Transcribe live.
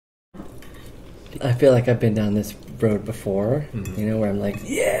I feel like I've been down this road before, you know, where I'm like,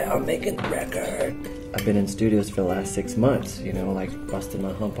 yeah, I'm making the record. I've been in studios for the last 6 months, you know, like busting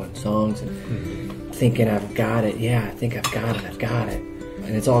my hump on songs and thinking I've got it. Yeah, I think I've got it.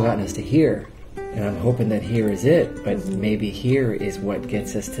 And it's all gotten us to here. And I'm hoping that here is it, but maybe here is what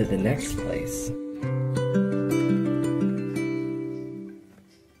gets us to the next place.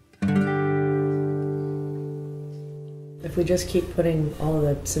 If we just keep putting all of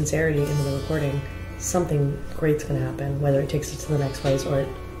the sincerity into the recording, something great's going to happen, whether it takes us to the next place or it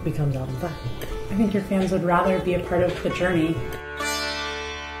becomes album 5. I think your fans would rather be a part of the journey.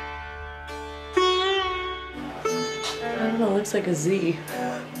 I don't know, it looks like a Z.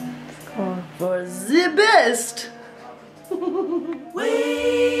 Oh, for the best!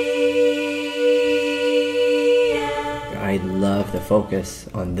 I love the focus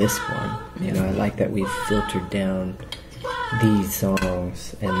on this one. You know, I like that we've filtered down these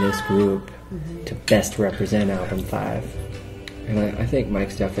songs and this group to best represent album 5. And I think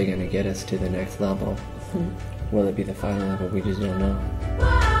Mike's definitely going to get us to the next level. Will it be the final level? We just don't know.